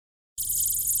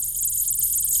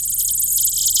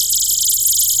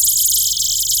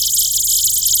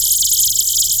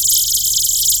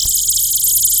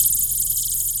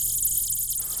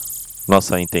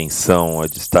Nossa intenção é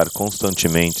de estar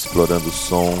constantemente explorando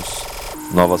sons,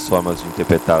 novas formas de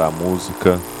interpretar a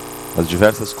música. As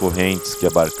diversas correntes que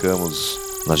abarcamos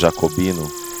na Jacobino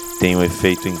têm um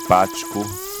efeito empático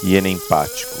e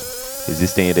enempático.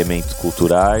 Existem elementos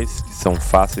culturais que são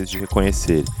fáceis de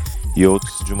reconhecer e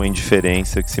outros de uma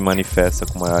indiferença que se manifesta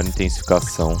com maior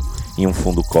intensificação em um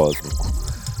fundo cósmico.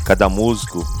 Cada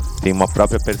músico tem uma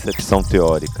própria percepção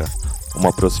teórica, uma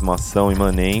aproximação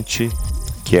imanente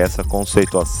que é essa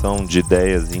conceituação de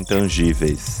ideias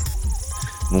intangíveis,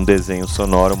 num desenho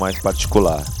sonoro mais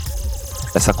particular.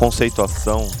 Essa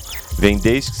conceituação vem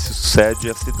desde que se sucede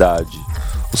a cidade,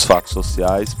 os fatos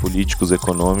sociais, políticos,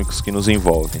 econômicos que nos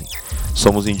envolvem.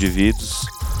 Somos indivíduos,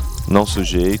 não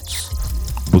sujeitos,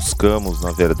 buscamos,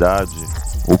 na verdade,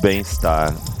 o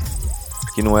bem-estar,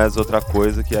 que não é outra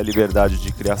coisa que a liberdade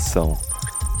de criação.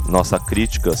 Nossa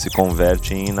crítica se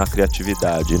converte na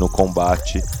criatividade e no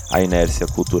combate à inércia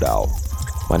cultural.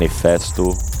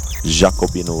 Manifesto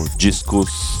Jacobino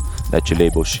Discos, net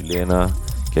label chilena,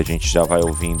 que a gente já vai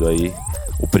ouvindo aí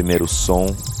o primeiro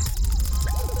som.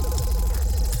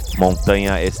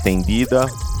 Montanha Estendida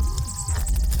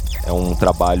é um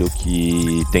trabalho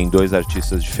que tem dois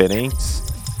artistas diferentes,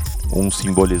 um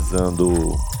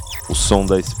simbolizando o som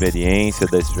da experiência,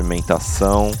 da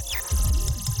experimentação,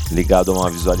 ligado a uma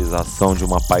visualização de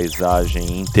uma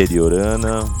paisagem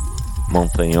interiorana,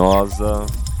 montanhosa,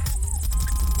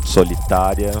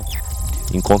 solitária,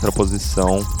 em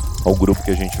contraposição ao grupo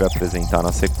que a gente vai apresentar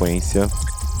na sequência,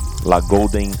 La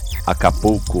Golden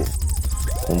Acapulco,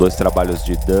 com dois trabalhos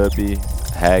de dub,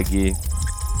 reggae,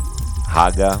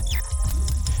 raga,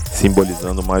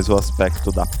 simbolizando mais o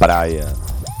aspecto da praia,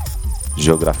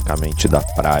 geograficamente da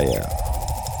praia.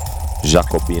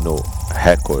 Jacobino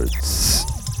Records,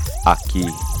 aqui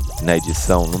na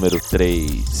edição número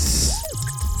 3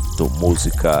 do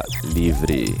Música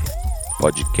Livre,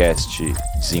 podcast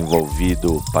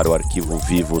desenvolvido para o Arquivo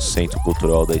Vivo Centro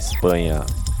Cultural da Espanha.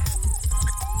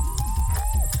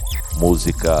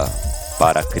 Música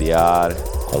para criar,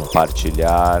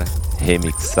 compartilhar,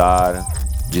 remixar,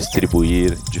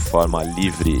 distribuir de forma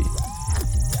livre.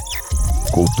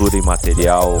 Cultura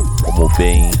imaterial como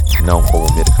bem, não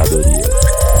como mercadoria.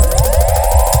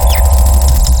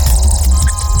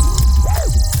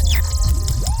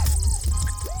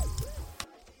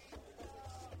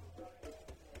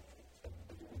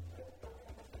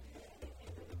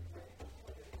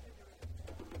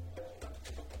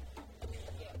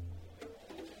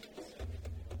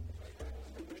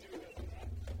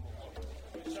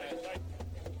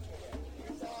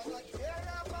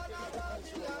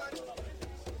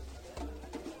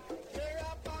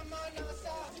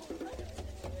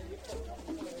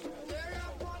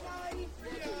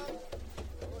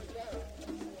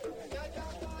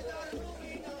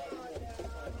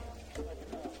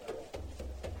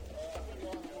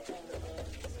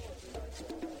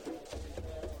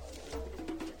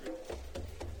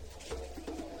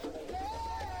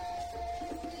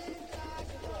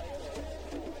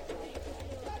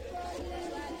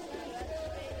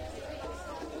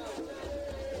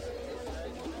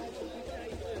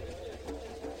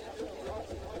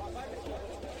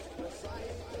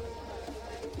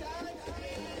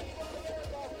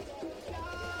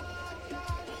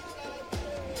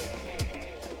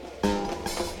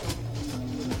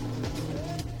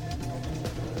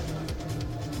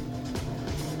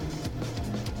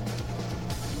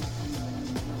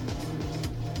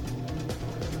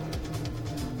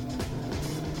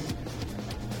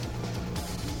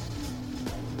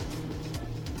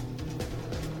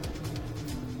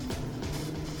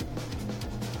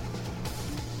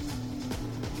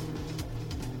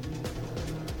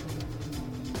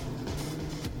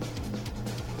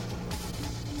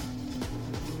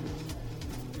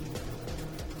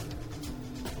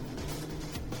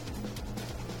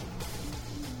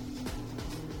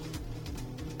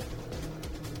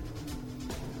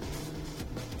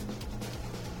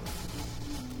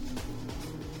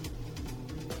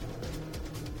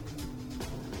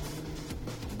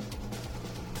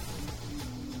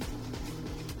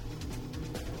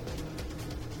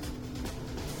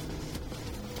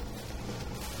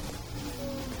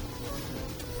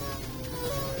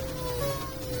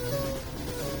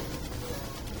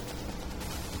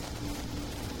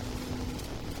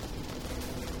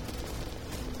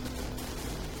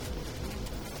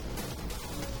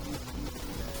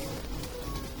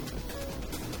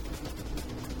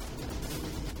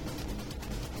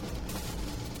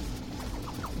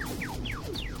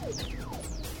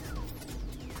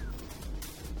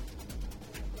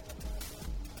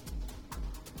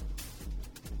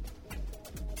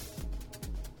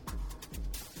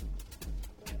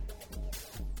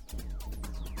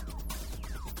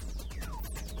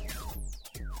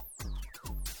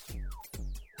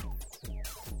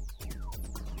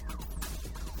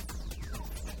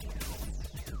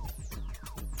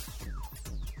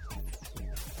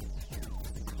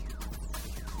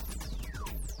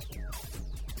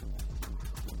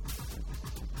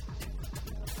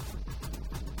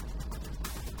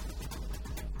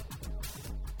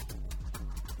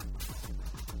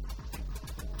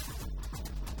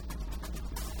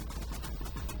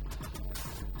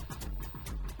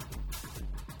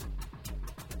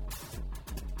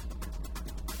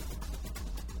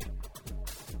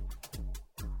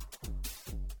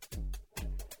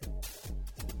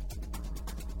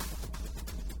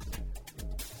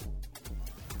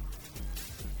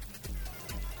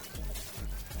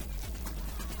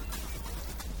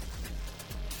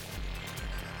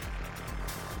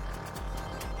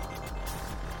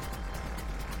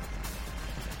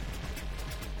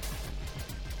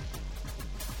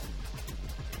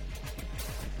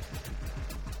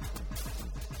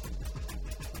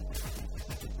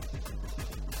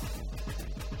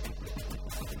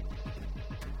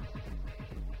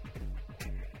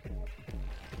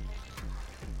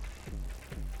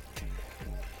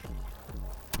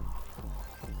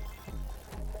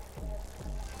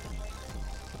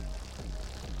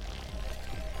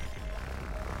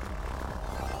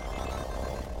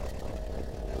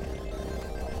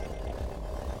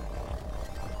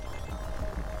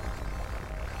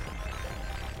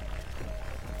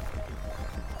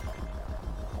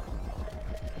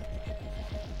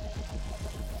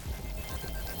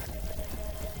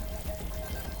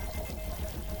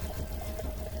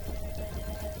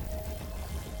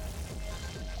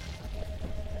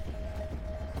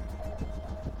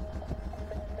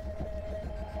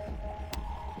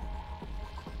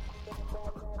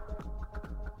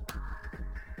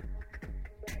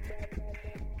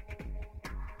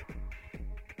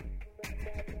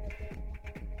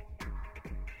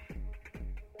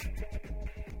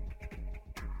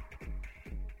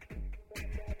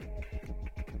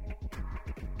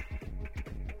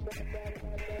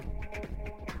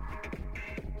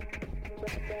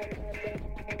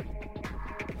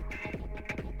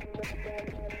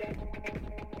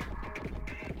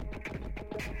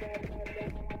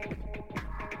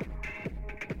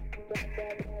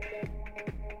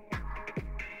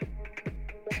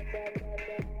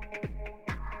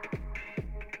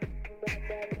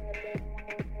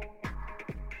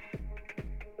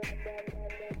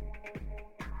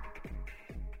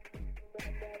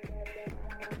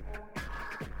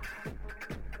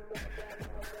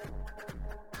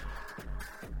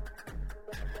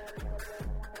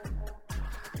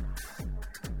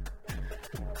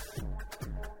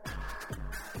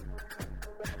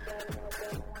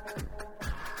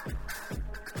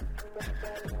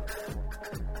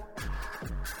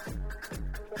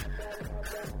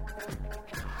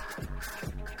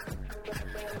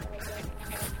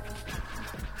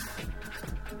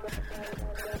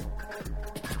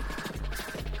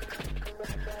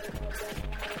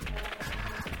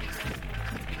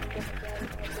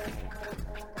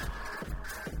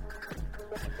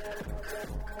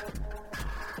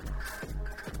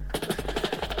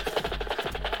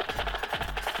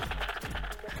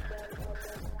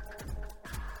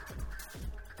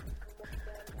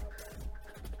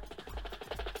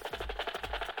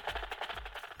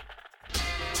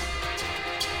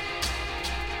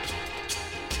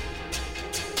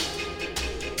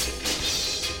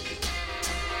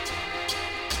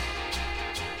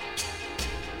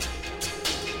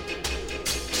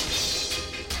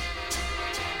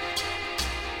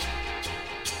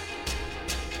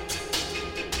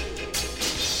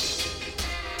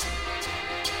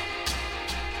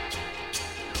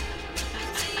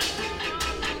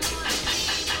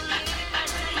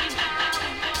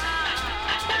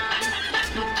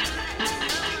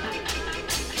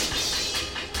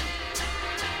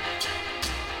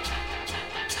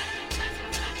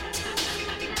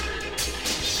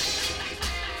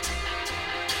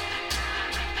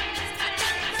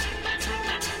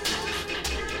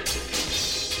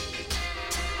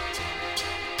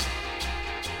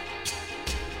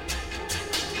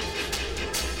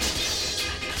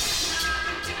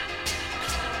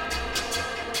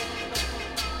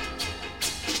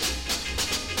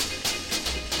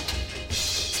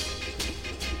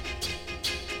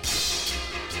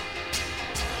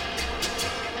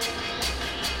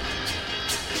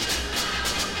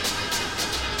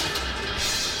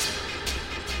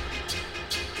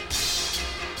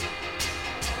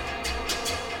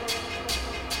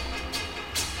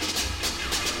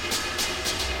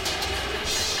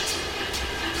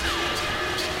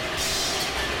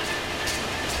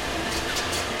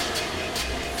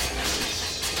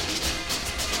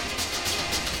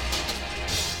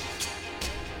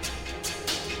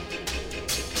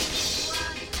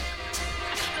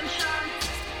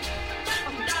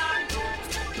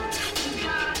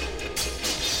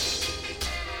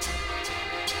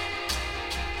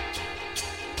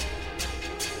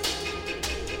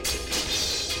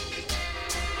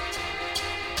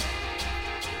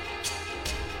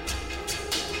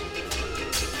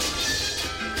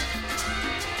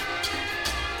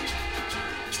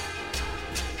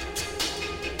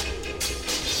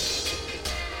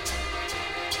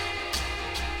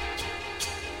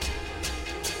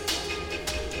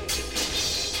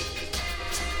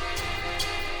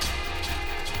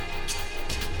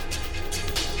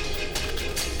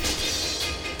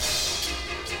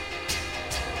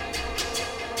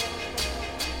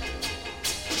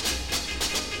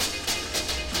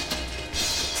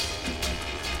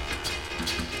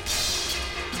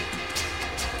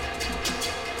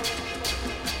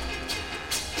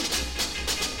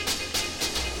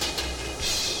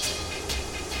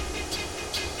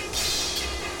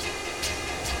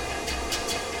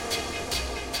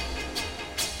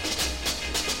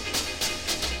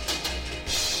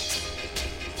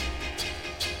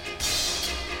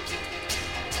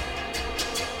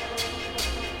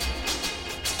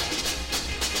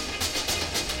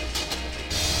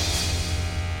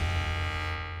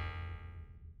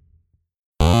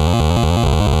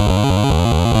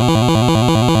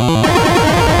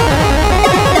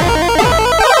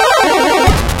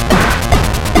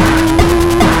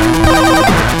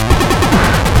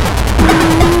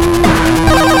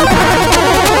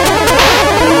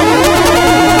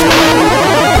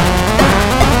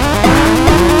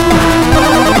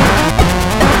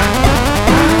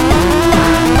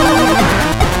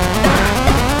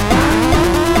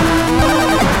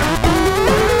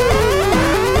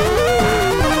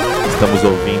 Estamos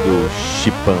ouvindo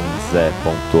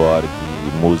Chippanzé.org,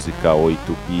 música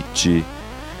 8-bit,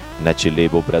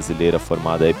 netlabel brasileira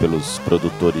formada aí pelos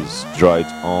produtores Droid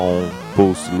On,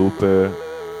 Pulse Looper,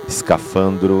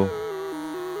 Escafandro.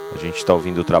 A gente está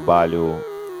ouvindo o trabalho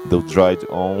do Droid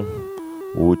On,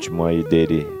 o último aí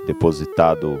dele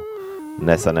depositado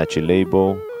nessa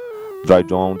netlabel.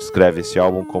 Droid On descreve esse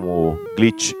álbum como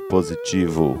glitch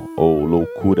positivo ou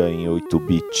loucura em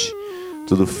 8-bit,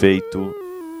 tudo feito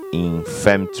em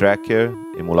FamTracker,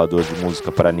 emulador de música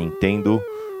para Nintendo,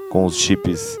 com os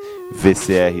chips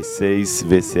VCR6,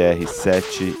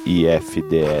 VCR7 e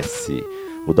FDS.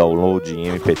 O download em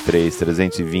MP3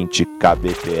 320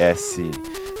 kbps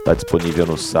está disponível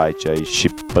no site aí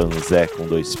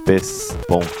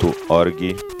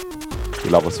chippanzé.org, e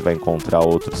lá você vai encontrar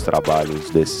outros trabalhos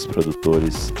desses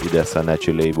produtores e dessa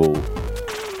netlabel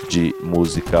de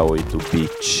música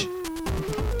 8-bit.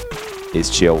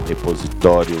 Este é o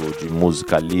repositório de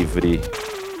música livre,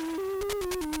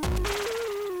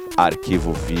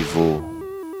 arquivo vivo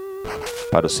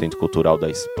para o Centro Cultural da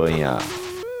Espanha.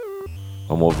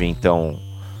 Vamos ouvir então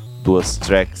duas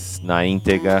tracks na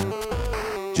íntegra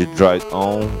de Droid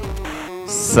On,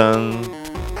 Sun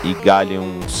e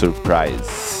Galleon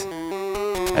Surprise.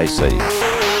 É isso aí.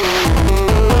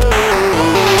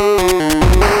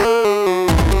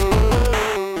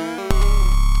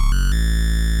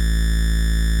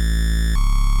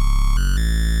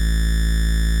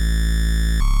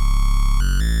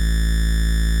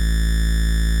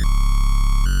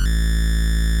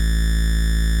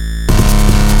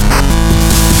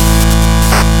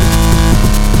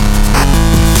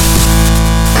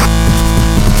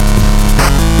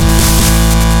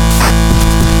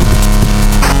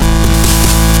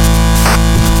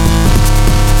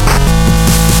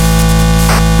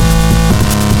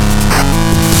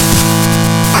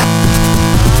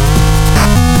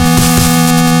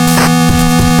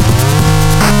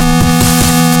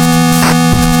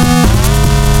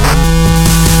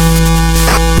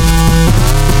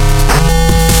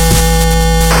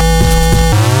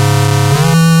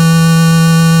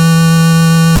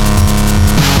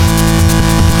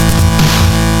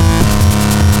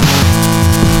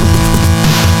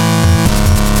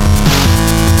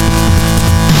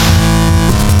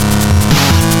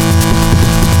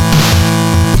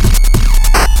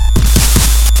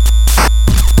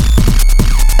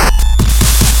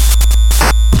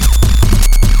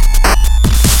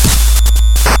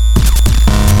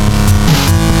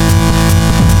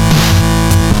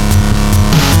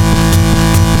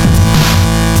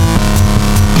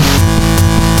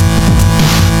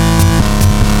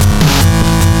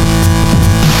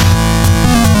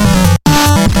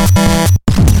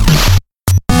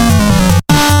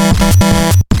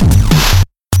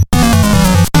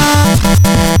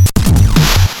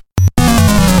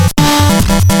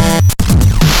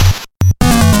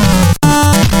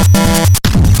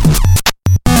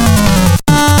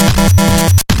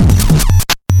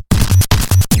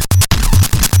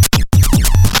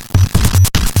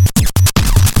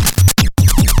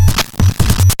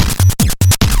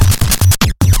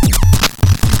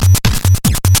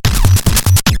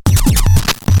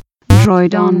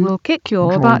 Droid On will kick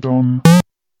your butt.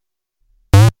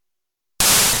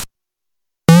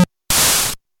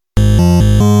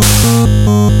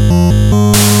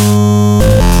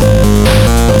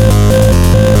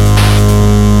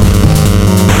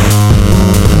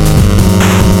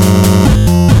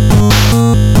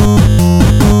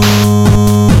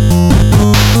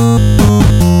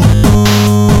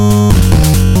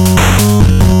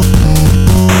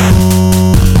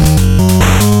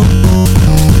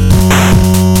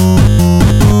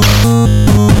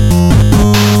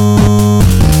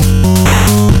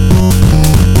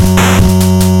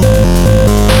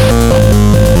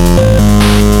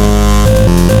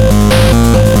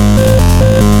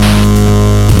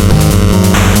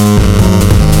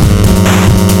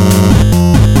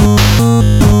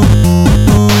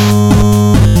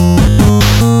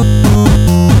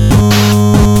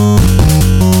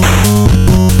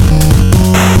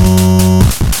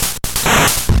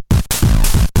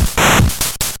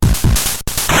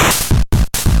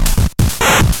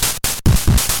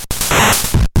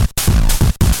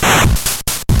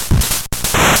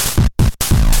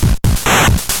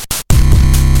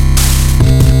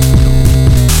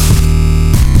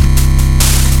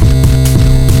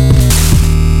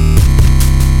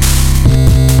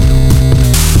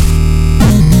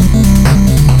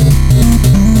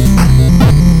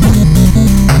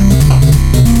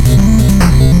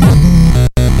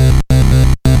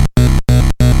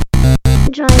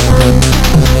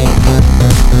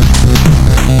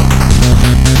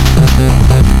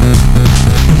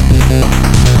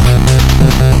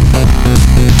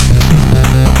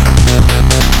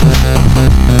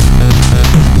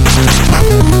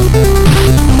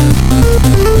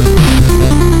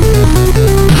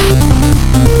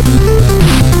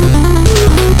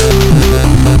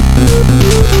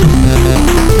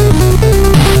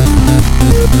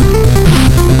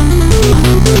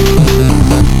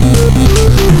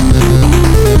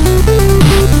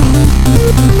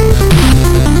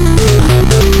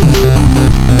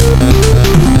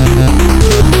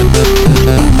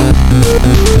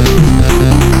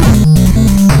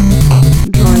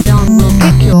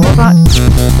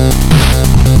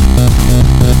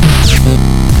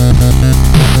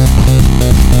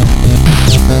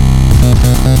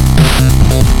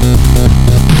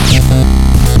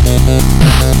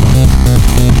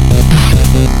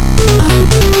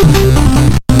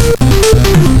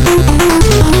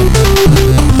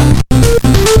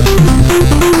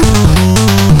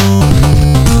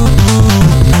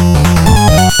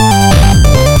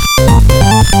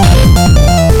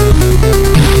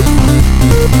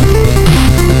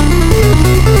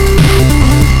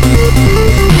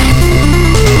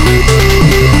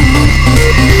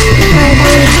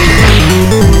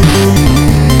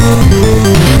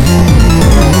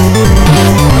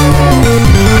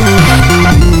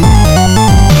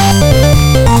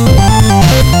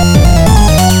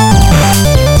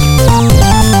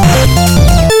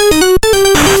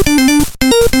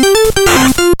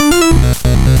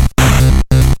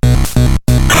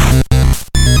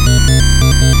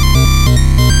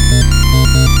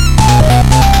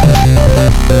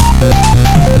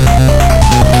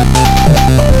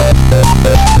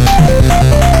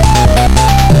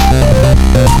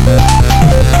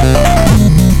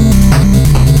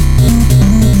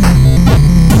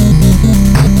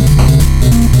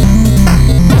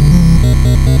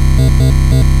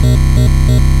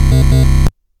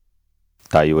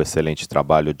 Tá aí o excelente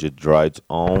trabalho de Droid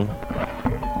On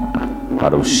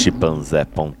para o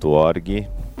chippanzé.org,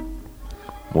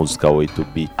 música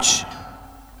 8-bit.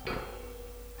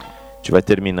 A gente vai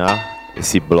terminar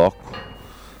esse bloco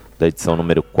da edição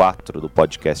número 4 do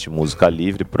podcast Música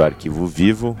Livre para o Arquivo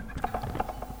Vivo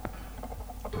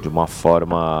de uma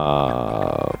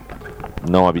forma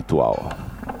não habitual.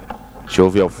 A gente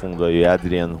ouve ao fundo aí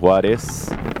Adrián Juárez,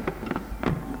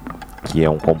 que é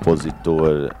um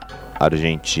compositor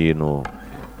argentino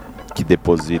que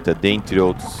deposita, dentre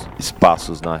outros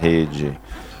espaços na rede,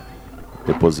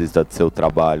 deposita seu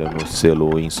trabalho no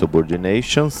selo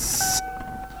Insubordinados.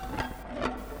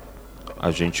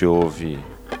 A gente ouve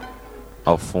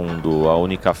ao fundo a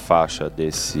única faixa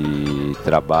desse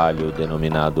trabalho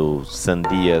denominado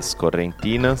Sandias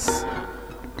Correntinas,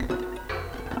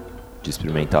 de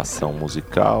experimentação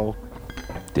musical,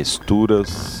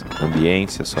 texturas,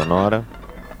 ambiência sonora.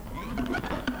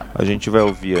 A gente vai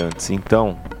ouvir antes,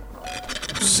 então,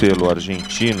 o selo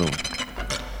argentino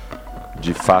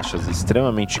de faixas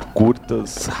extremamente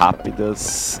curtas,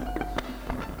 rápidas,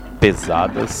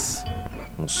 pesadas,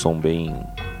 um som bem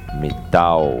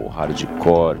metal,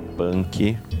 hardcore,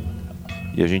 punk.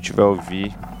 E a gente vai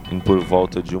ouvir em por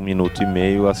volta de 1 minuto e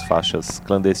meio as faixas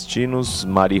Clandestinos,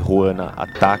 Marihuana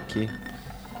Ataque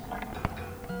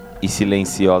e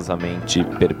Silenciosamente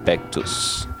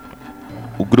Perpectus.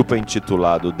 O grupo é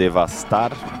intitulado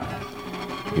Devastar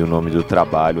e o nome do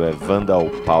trabalho é Vandal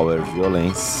Power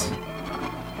Violence,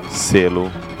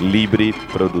 selo LIVRE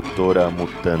Produtora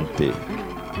Mutante,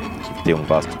 que tem um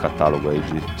vasto catálogo aí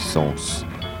de sons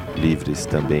livres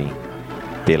também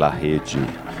pela rede.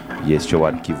 E este é o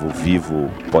Arquivo Vivo,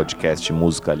 podcast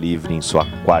Música Livre em sua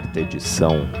 4ª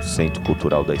edição, Centro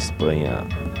Cultural da Espanha.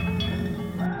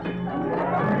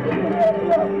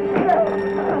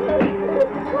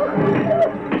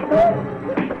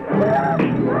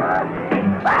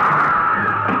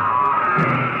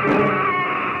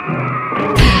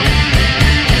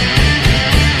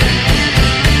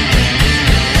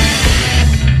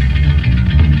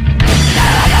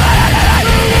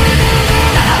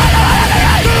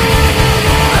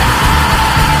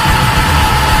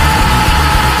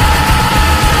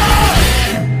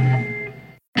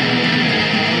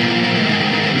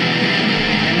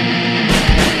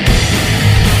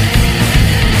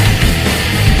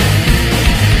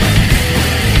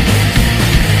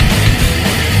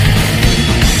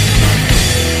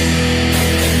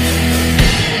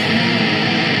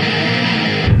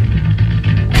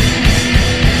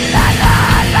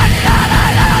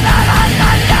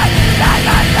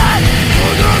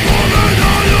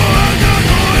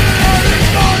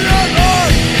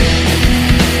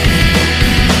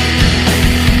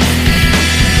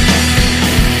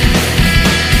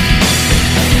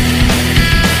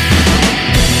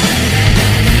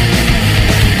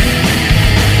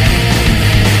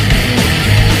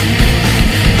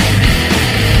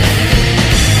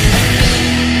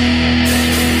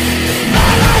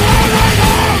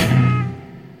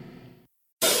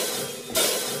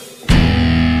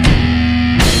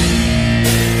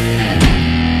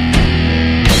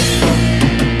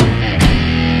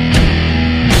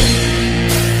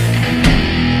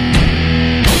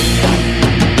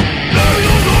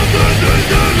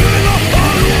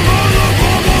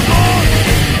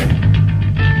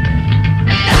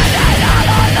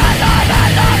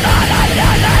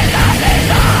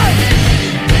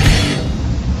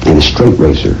 Straight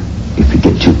racer if you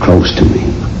get too close to me.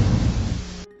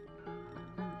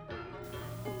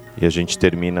 E a gente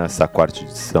termina essa 4ª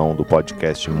edição do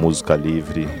podcast Música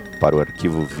Livre para o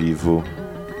Arquivo Vivo,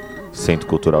 Centro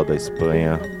Cultural da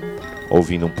Espanha,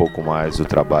 ouvindo um pouco mais o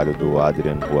trabalho do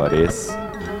Adrián Juárez,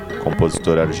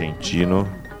 compositor argentino,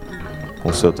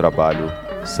 com seu trabalho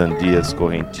Sandias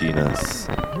Correntinas.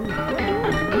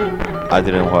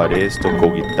 Adrián Juárez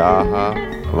tocou guitarra,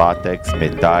 látex,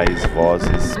 metais,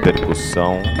 vozes,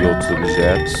 percussão e outros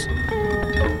objetos.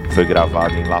 Foi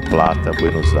gravado em La Plata,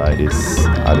 Buenos Aires,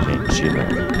 Argentina.